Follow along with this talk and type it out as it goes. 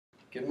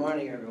Good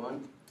morning,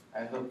 everyone.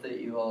 I hope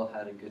that you all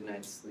had a good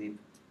night's sleep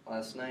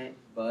last night,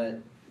 but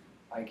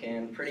I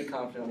can pretty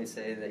confidently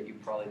say that you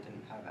probably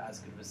didn't have as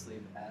good of a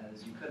sleep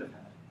as you could have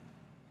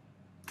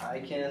had. I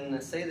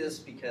can say this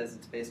because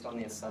it's based on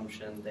the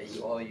assumption that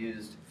you all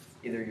used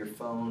either your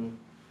phone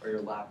or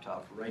your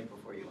laptop right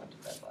before you went to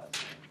bed last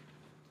night.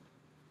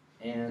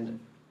 And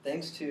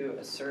thanks to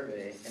a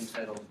survey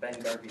entitled Ben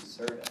Garvey's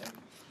Survey,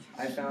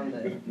 I found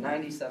that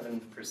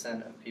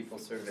 97% of people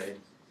surveyed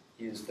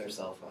used their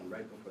cell phone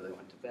right before they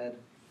went to bed,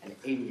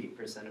 and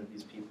 88% of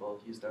these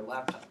people used their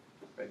laptop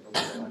right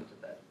before they went to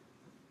bed.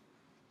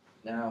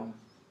 Now,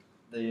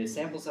 the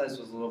sample size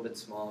was a little bit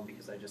small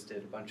because I just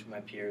did a bunch of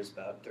my peers,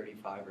 about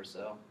 35 or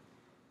so,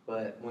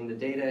 but when the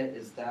data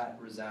is that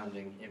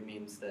resounding, it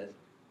means that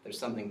there's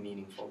something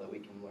meaningful that we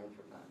can learn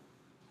from that.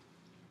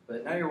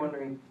 But now you're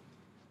wondering,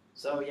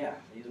 so yeah,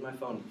 I use my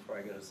phone before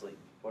I go to sleep.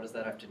 What does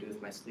that have to do with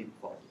my sleep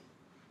quality?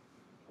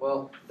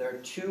 Well, there are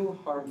two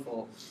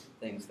harmful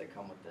things that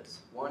come with this.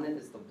 One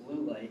is the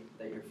blue light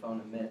that your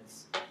phone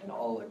emits and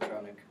all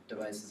electronic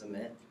devices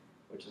emit,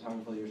 which is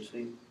harmful to your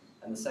sleep.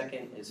 And the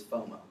second is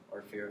FOMO,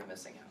 or fear of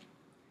missing out.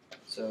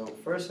 So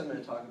first I'm going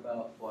to talk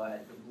about why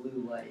the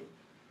blue light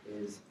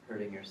is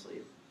hurting your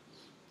sleep.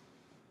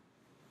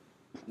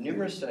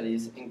 Numerous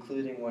studies,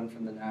 including one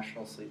from the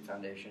National Sleep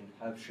Foundation,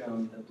 have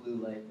shown that blue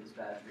light is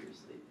bad for your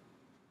sleep.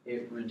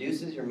 It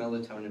reduces your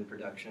melatonin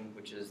production,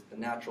 which is the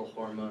natural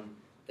hormone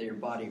that your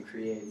body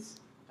creates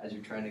as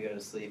you're trying to go to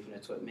sleep, and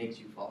it's what makes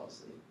you fall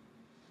asleep.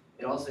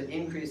 It also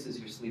increases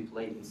your sleep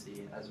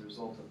latency as a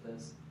result of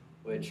this,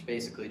 which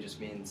basically just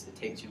means it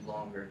takes you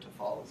longer to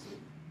fall asleep.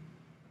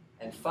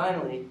 And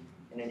finally,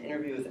 in an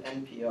interview with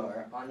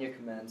NPR, Anya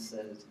Kamenz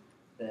says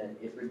that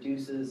it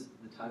reduces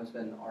the time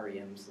spent in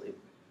REM sleep,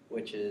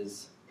 which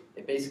is,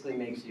 it basically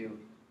makes you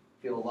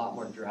feel a lot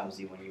more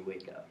drowsy when you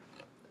wake up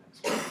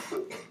the next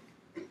morning.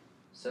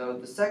 So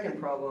the second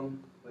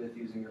problem with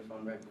using your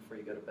phone right before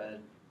you go to bed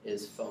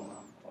is FOMO,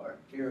 or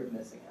fear of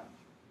missing out.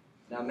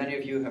 Now, many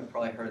of you have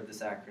probably heard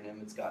this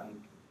acronym. It's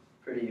gotten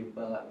pretty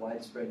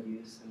widespread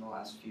use in the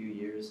last few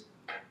years.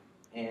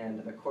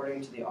 And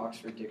according to the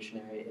Oxford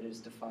Dictionary, it is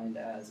defined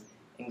as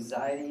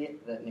anxiety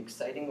that an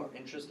exciting or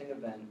interesting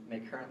event may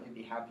currently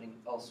be happening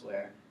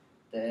elsewhere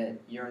that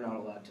you're not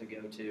allowed to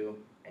go to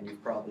and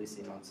you've probably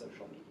seen on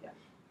social media.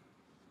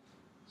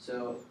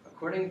 So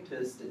according to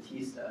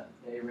Statista,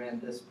 they ran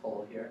this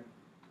poll here,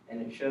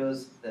 and it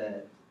shows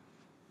that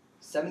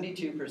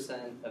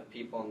 72% of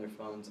people on their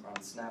phones are on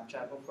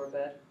Snapchat before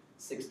bed,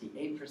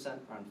 68%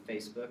 are on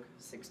Facebook,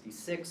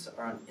 66%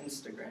 are on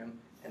Instagram,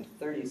 and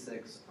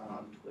 36% are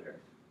on Twitter.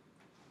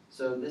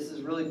 So this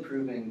is really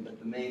proving that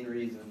the main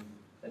reason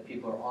that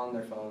people are on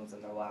their phones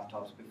and their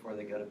laptops before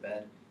they go to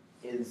bed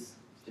is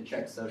to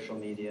check social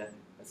media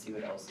and see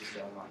what else is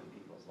going on in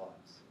people's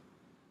lives.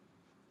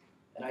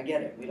 And I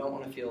get it, we don't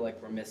want to feel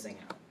like we're missing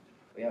out.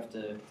 We have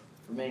to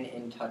remain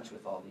in touch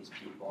with all these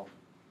people.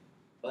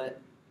 But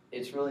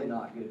it's really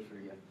not good for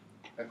you.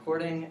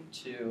 According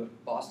to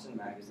Boston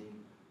Magazine,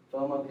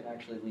 FOMO can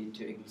actually lead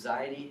to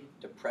anxiety,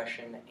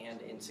 depression,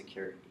 and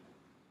insecurity.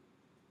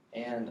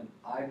 And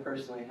I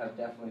personally have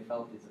definitely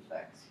felt these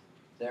effects.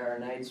 There are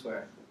nights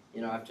where,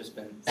 I've just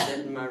been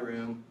sitting in my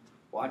room,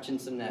 watching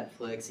some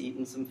Netflix,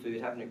 eating some food,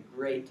 having a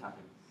great time.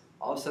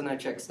 All of a sudden I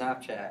check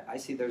Snapchat, I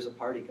see there's a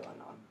party going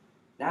on.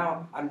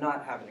 Now I'm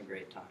not having a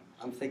great time.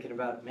 I'm thinking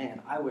about,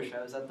 man, I wish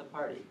I was at the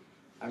party.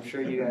 I'm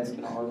sure you guys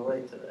can all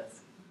relate to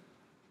this.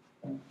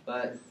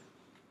 But,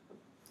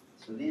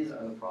 so these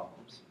are the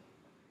problems.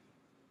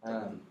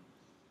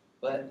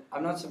 But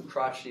I'm not some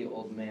crotchety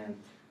old man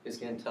who's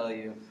going to tell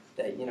you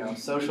that,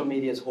 social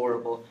media is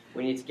horrible.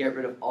 We need to get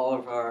rid of all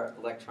of our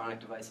electronic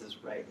devices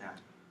right now.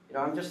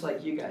 I'm just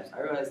like you guys.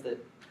 I realize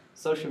that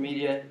social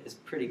media is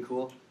pretty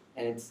cool,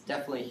 and it's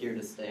definitely here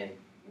to stay,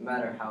 no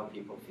matter how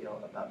people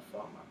feel about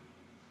FOMO.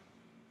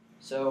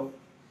 So,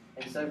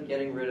 instead of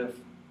getting rid of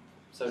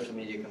social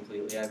media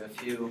completely, I have a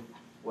few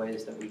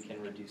ways that we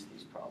can reduce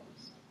these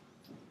problems.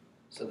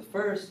 So the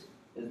first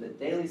is that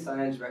Daily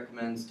Science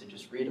recommends to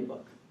just read a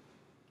book.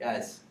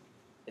 Guys,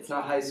 it's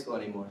not high school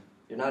anymore.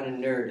 You're not a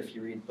nerd if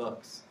you read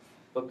books.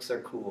 Books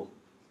are cool.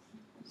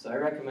 So I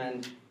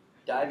recommend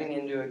diving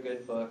into a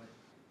good book,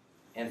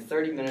 and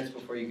 30 minutes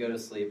before you go to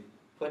sleep,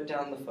 put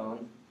down the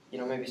phone,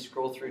 maybe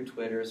scroll through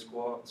Twitter,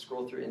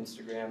 scroll through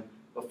Instagram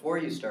before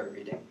you start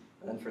reading,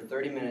 and then for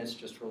 30 minutes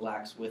just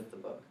relax with the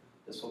book.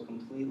 This will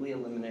completely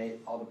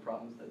eliminate all the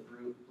problems that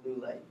blue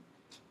light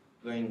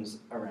brings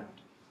around.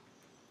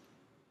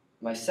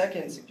 My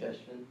second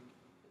suggestion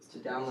is to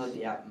download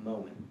the app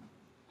Moment.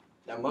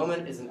 Now,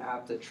 Moment is an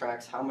app that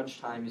tracks how much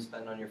time you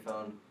spend on your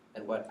phone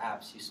and what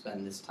apps you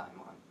spend this time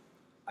on.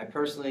 I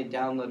personally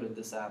downloaded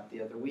this app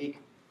the other week,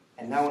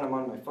 and now when I'm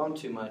on my phone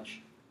too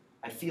much,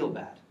 I feel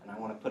bad, and I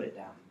want to put it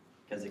down,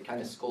 because it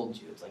kind of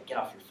scolds you. It's like, get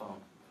off your phone.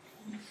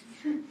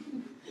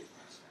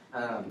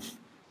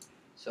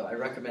 So I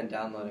recommend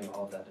downloading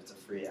all of that. It's a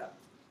free app.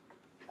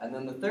 And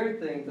then the third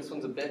thing, this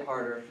one's a bit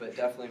harder, but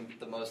definitely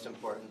the most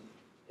important,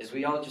 is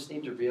we all just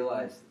need to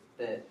realize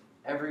that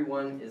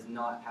everyone is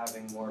not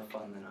having more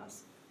fun than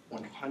us.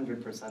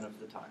 100% of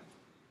the time.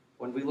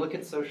 When we look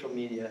at social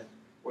media,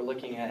 we're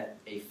looking at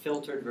a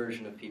filtered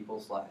version of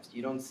people's lives.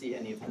 You don't see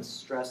any of the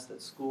stress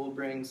that school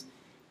brings.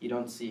 You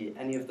don't see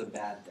any of the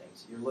bad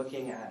things. You're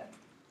looking at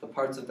the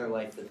parts of their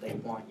life that they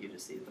want you to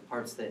see, the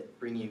parts that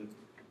bring you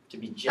to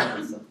be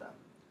jealous of them.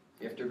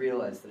 You have to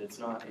realize that it's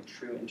not a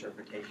true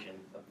interpretation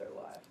of their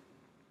life.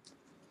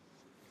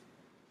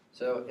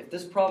 So if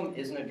this problem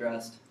isn't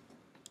addressed,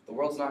 the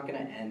world's not going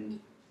to end.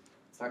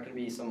 It's not going to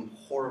be some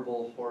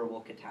horrible,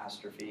 horrible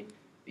catastrophe,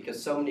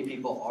 because so many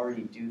people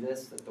already do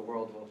this that the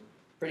world will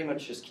pretty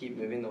much just keep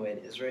moving the way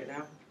it is right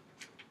now.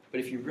 But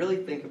if you really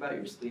think about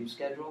your sleep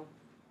schedule,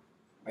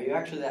 are you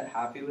actually that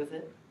happy with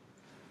it?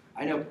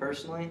 I know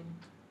personally,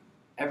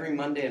 every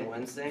Monday and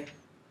Wednesday,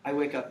 I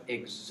wake up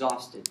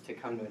exhausted to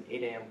come to an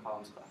 8 a.m.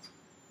 comms class.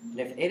 And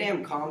if 8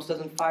 a.m. comms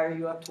doesn't fire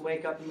you up to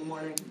wake up in the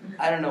morning,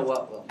 I don't know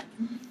what will.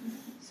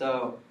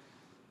 So,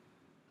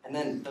 and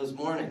then those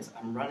mornings,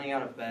 I'm running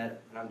out of bed,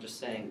 and I'm just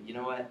saying, you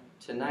know what,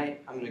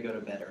 tonight I'm going to go to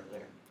bed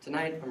earlier.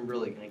 Tonight I'm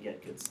really going to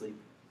get good sleep.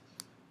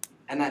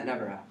 And that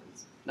never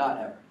happens. Not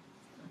ever.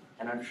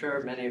 And I'm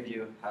sure many of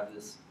you have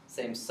this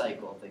same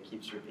cycle that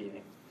keeps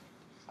repeating.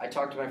 I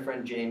talked to my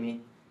friend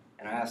Jamie,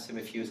 and I asked him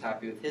if he was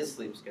happy with his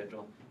sleep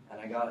schedule, and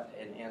I got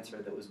an answer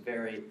that was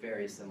very,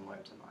 very similar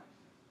to mine.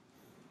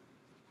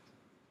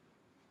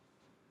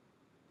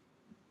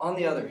 On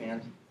the other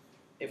hand,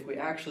 if we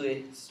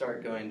actually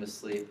start going to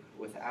sleep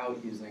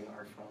without using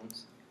our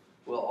phones,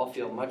 we'll all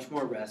feel much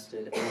more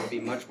rested and we'll be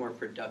much more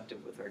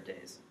productive with our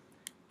days.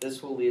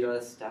 This will lead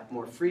us to have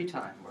more free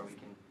time where we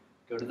can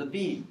go to the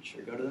beach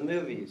or go to the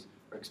movies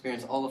or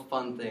experience all the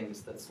fun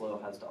things that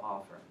SLO has to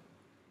offer.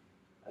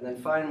 And then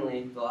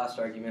finally, the last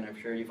argument I'm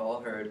sure you've all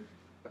heard,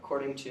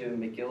 according to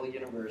McGill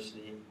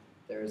University,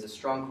 there is a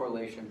strong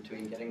correlation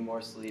between getting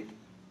more sleep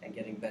and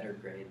getting better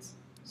grades.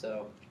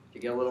 So if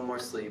you get a little more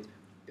sleep,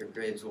 your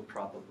grades will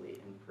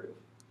probably improve.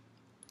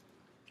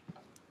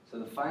 So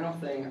the final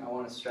thing I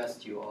want to stress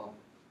to you all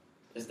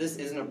is this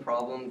isn't a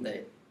problem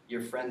that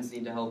your friends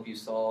need to help you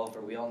solve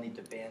or we all need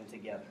to band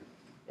together.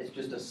 It's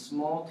just a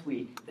small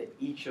tweak that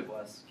each of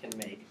us can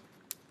make.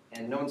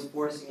 And no one's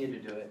forcing you to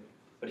do it,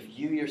 but if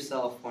you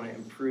yourself want to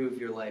improve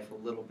your life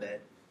a little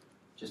bit,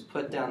 just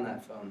put down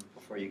that phone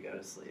before you go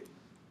to sleep.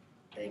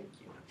 Thank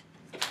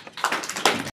you.